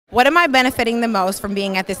What am I benefiting the most from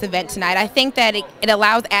being at this event tonight? I think that it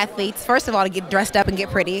allows athletes, first of all, to get dressed up and get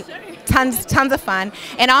pretty. Tons of fun,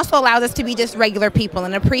 and also allows us to be just regular people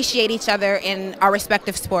and appreciate each other in our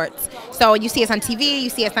respective sports. So you see us on TV, you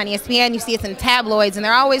see us on ESPN, you see us in tabloids, and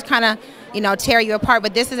they're always kind of, tear you apart,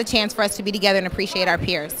 but this is a chance for us to be together and appreciate our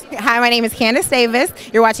peers. Hi, my name is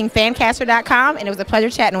Candice. You're watching Fancaster.com, and it was a pleasure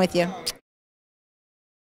chatting with you.